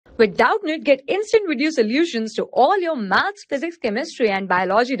With Doubtnut, get instant video solutions to all your maths, physics, chemistry, and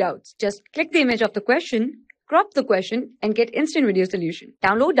biology doubts. Just click the image of the question, crop the question, and get instant video solution.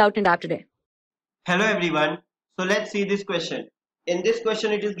 Download Doubtnut app today. Hello everyone. So let's see this question. In this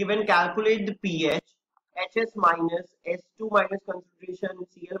question it is given calculate the pH, HS minus, S2 minus concentration,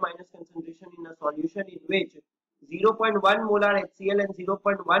 Cl minus concentration in a solution in which 0.1 molar HCl and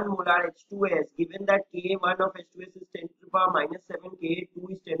 0.1 molar H2S, given that Ka1 of H2S is 10 to the power minus 7,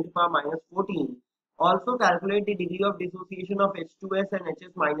 Ka2 is 10 to the power minus 14. Also calculate the degree of dissociation of H2S and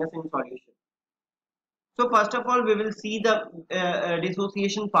HS minus in solution. So first of all, we will see the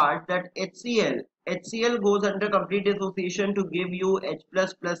dissociation part, that HCl goes under complete dissociation to give you H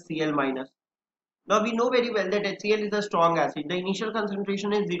plus plus Cl minus. Now we know very well that HCl is a strong acid. The initial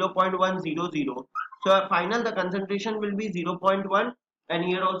concentration is 0.100. So final the concentration will be 0.1 and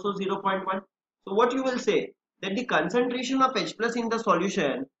here also 0.1. So what you will say, that the concentration of H plus in the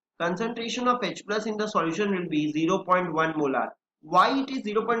solution, will be 0.1 molar. Why it is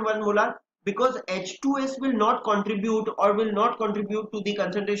 0.1 molar? Because H2S will not contribute to the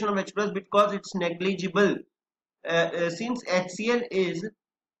concentration of H plus because it's negligible. Since HCl is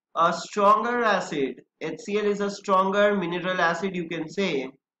a stronger acid, HCl is a stronger mineral acid, you can say.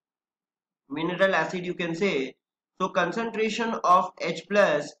 So concentration of H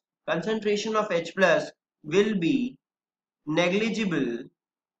plus will be negligible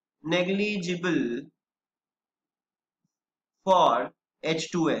for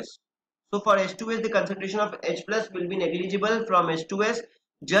H2S. So for H2S, the concentration of H plus will be negligible from H2S.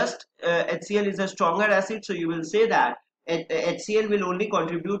 Just HCl is a stronger acid, so you will say that HCl will only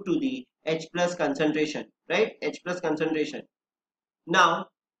contribute to the H plus concentration, right? H plus concentration. Now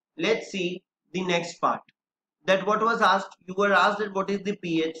let's see the next part. That what was asked, you were asked that what is the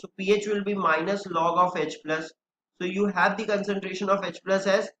pH. So pH will be minus log of H plus. So you have the concentration of H plus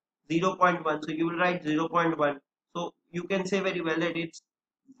as 0.1. So you will write 0.1. So you can say very well that it's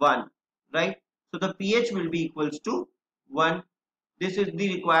 1. Right, so the pH will be equals to 1. This is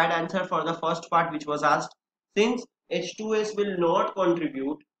the required answer for the first part which was asked. Since H2S will not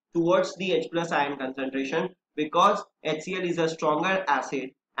contribute towards the H plus ion concentration because HCl is a stronger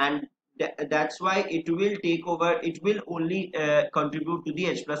acid, and that's why it will take over, it will only contribute to the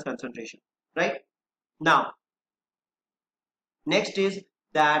H plus concentration. Right, now next is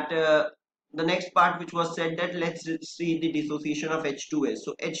that the next part which was said, that let's see the dissociation of H2S.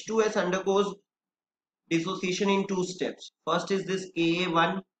 So H2S undergoes dissociation in two steps. First is this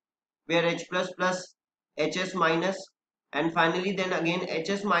Ka1 where H plus plus HS minus, and finally then again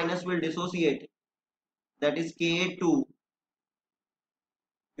HS minus will dissociate, that is Ka2,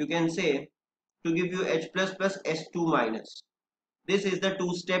 you can say, to give you H plus plus S2 minus. This is the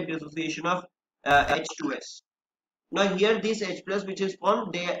two-step dissociation of H2S. Now here this H plus which is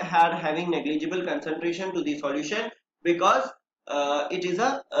formed, they are having negligible concentration to the solution because it is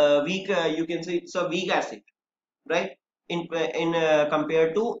a weak, you can say it's a weak acid, right, in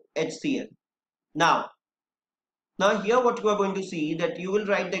compared to HCl. Now here what you are going to see, that you will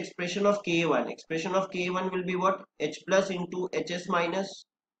write the expression of K1. Expression of K1 will be what? H plus into HS minus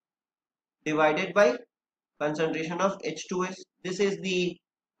divided by concentration of H2S. This is the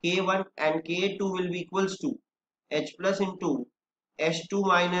K1, and K2 will be equals to H plus into H2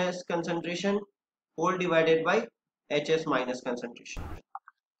 minus concentration whole divided by HS minus concentration.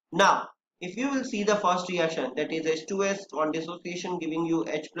 Now if you will see the first reaction, that is H2S on dissociation giving you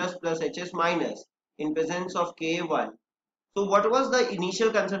H plus plus HS minus in presence of K1. So what was the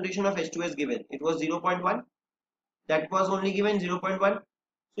initial concentration of H2S given? It was 0.1. that was only given 0.1. So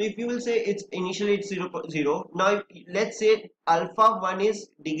if you will say it's initially it's 0.0. Now let's say alpha 1 is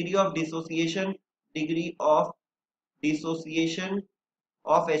degree of dissociation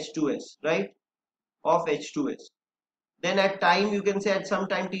of H2S, right, of H2S. Then at time, you can say at some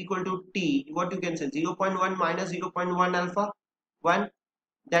time t equal to t, what you can say, 0.1 minus 0.1 alpha 1,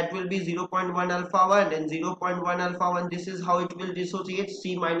 that will be 0.1 alpha 1, and 0.1 alpha 1, this is how it will dissociate.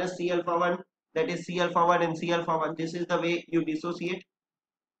 C minus C alpha 1, that is C alpha 1 and C alpha 1, this is the way you dissociate.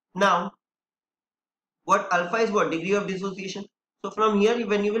 Now what alpha is, what degree of dissociation. So from here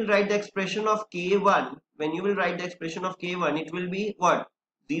when you will write the expression of K1, it will be what?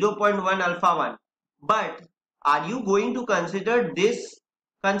 0.1 alpha 1. But are you going to consider this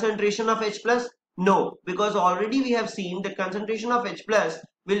concentration of H plus? No, because already we have seen that concentration of H plus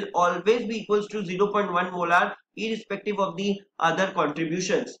will always be equals to 0.1 molar irrespective of the other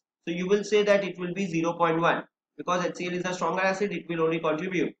contributions. So you will say that it will be 0.1 because HCl is a stronger acid, it will only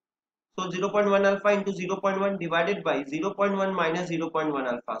contribute. So 0.1 alpha into 0.1 divided by 0.1 minus 0.1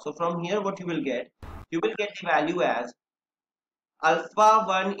 alpha. So from here what you will get? You will get the value as alpha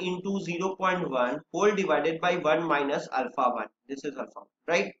 1 into 0.1 whole divided by 1 minus alpha 1. This is alpha 1,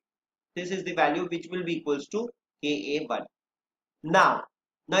 right? This is the value which will be equals to Ka1. Now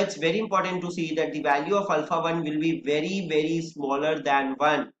it's very important to see that the value of alpha 1 will be very smaller than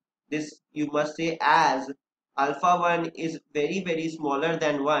 1. This you must say, as alpha 1 is very smaller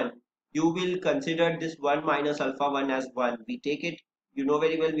than 1, you will consider this 1 minus alpha 1 as 1. We take it, you know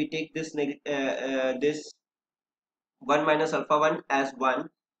very well, we take this this 1 minus alpha 1 as 1,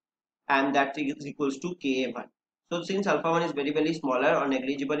 and that is equals to Ka1. So since alpha 1 is very smaller or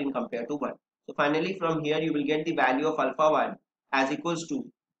negligible in compared to 1, so finally from here you will get the value of alpha 1 as equals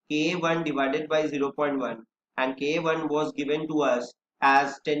to Ka1 divided by 0.1, and Ka1 was given to us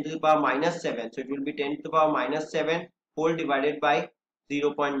as 10 to the power minus 7, so it will be 10 to the power minus 7 whole divided by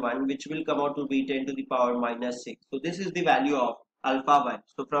 0.1, which will come out to be 10 to the power minus 6. So this is the value of alpha 1.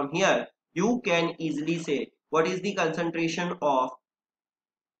 So from here you can easily say what is the concentration of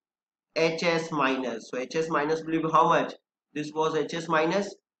HS minus. So HS minus will be how much? This was HS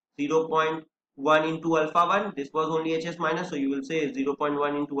minus 0.1 into alpha 1. This was only HS minus, so you will say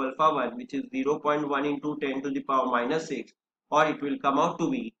 0.1 into alpha 1, which is 0.1 into 10 to the power minus 6, or it will come out to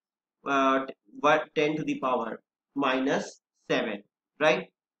be 10 to the power minus 7, right?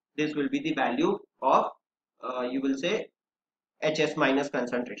 This will be the value of you will say HS minus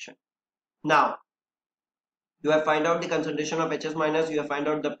concentration. Now you have find out the concentration of HS minus, you have find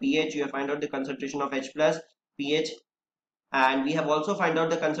out the pH, you have find out the concentration of H plus, pH, and we have also find out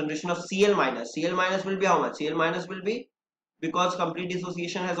the concentration of Cl minus. Cl minus will be how much? Cl minus will be, because complete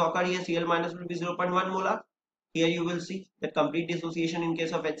dissociation has occurred here, Cl minus will be 0.1 molar. Here you will see that complete dissociation in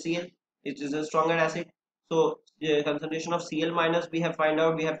case of HCl, it is a stronger acid. So concentration of Cl minus we have find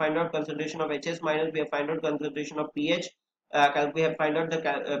out, concentration of HS minus, we have find out concentration of pH, we have find out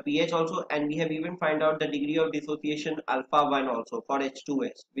the pH also, and we have even find out the degree of dissociation alpha 1 also for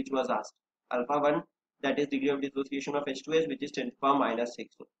H2S, which was asked. Alpha 1, that is degree of dissociation of H2S, which is 10 to the power minus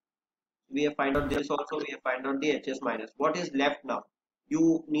 6. So we have find out this also, we have find out the HS minus. What is left now?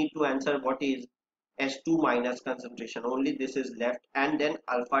 You need to answer what is H2 minus concentration. Only this is left, and then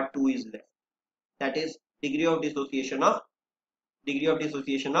alpha 2 is left. That is degree of dissociation of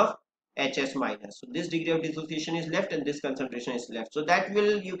HS minus. So this degree of dissociation is left and this concentration is left. So that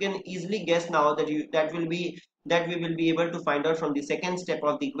will, you can easily guess now that we will be able to find out from the second step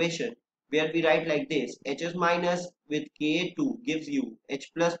of the equation, where we write like this: HS minus with Ka2 gives you H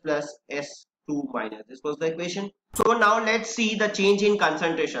plus plus S2 minus. This was the equation. So now let's see the change in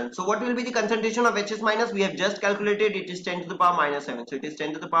concentration. So what will be the concentration of HS minus? We have just calculated, it is 10 to the power minus 7. So it is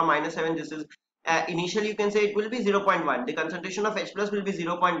 10 to the power minus 7. This is initially you can say it will be 0.1. The concentration of H plus will be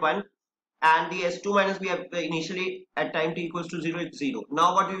 0.1, and the S2 minus we have initially at time t equals to 0, it's 0.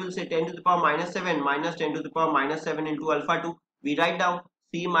 Now what we will say, 10 to the power minus 7 minus 10 to the power minus 7 into alpha 2. We write down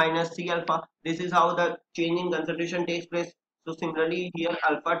C minus C alpha. This is how the change in concentration takes place. So similarly here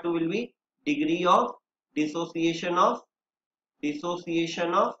alpha 2 will be degree of dissociation of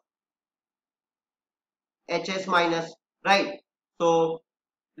HS minus, right? So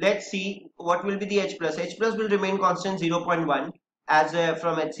let's see what will be the H plus. H plus will remain constant 0.1 as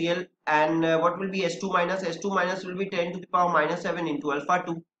from HCl, and what will be S2 minus? S2 minus will be 10 to the power minus 7 into alpha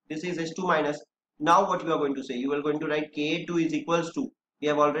 2. This is S2 minus. Now what you are going to say, you are going to write Ka2 is equals to, we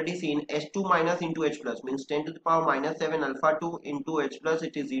have already seen S2 minus into H plus means 10 to the power minus 7 alpha 2 into H plus,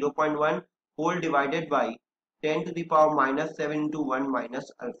 it is 0.1 whole divided by 10 to the power minus 7 into 1 minus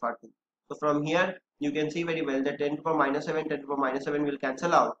alpha 2. So from here you can see very well that 10 to the power minus 7, 10 to the power minus 7 will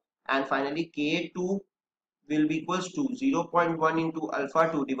cancel out, and finally Ka2 will be equals to 0.1 into alpha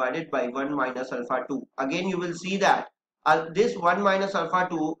 2 divided by 1 minus alpha 2. Again you will see that this 1 minus alpha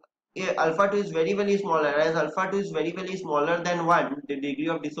 2, alpha 2 is very smaller, as alpha 2 is very smaller than 1, the degree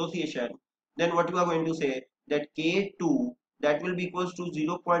of dissociation. Then what you are going to say, that K2, that will be equals to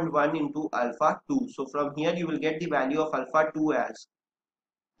 0.1 into alpha 2. So from here you will get the value of alpha 2 as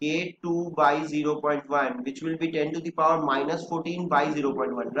K2 by 0.1, which will be 10 to the power minus 14 by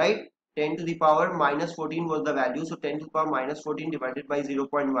 0.1, right? 10 to the power minus 14 was the value, so 10 to the power minus 14 divided by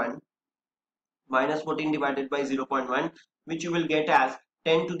 0.1, minus 14 divided by 0.1, which you will get as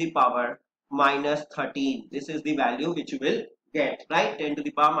 10 to the power minus 13. This is the value which you will get, right? 10 to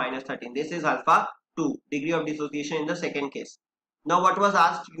the power minus 13. This is alpha 2, degree of dissociation in the second case. Now what was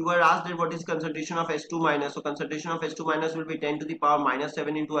asked, you were asked that what is concentration of S2 minus. So concentration of S2 minus will be 10 to the power minus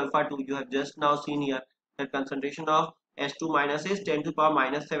 7 into alpha 2. You have just now seen here that concentration of S2 minus is 10 to the power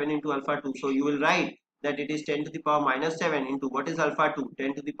minus 7 into alpha 2. So you will write that it is 10 to the power minus 7 into what is alpha 2,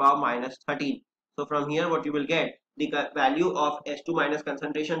 10 to the power minus 13. So from here what you will get, the value of S2 minus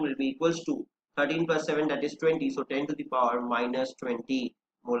concentration will be equals to 13 plus 7, that is 20. So 10 to the power minus 20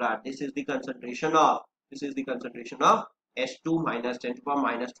 molar. This is the concentration of S2 minus 10 to the power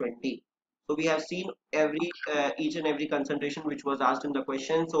minus 20. So we have seen each and every concentration which was asked in the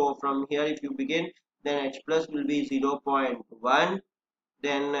question. So from here, if you begin, then H plus will be 0.1,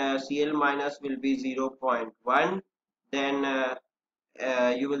 then Cl minus will be 0.1, then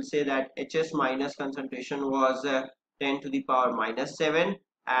you will say that HS minus concentration was 10 to the power minus 7,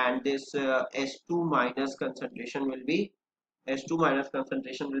 and this S2 minus concentration will be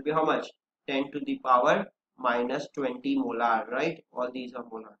how much? 10 to the power minus 20 molar, right? All these are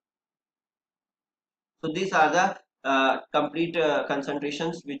molar. So these are the complete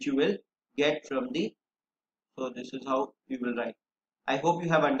concentrations which you will get from the. So this is how you will write. I hope you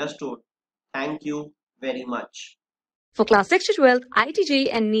have understood. Thank you very much. For class 6 to 12, IIT JEE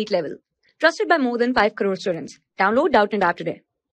and NEET level. Trusted by more than 5 crore students. Download Doubtnut app today.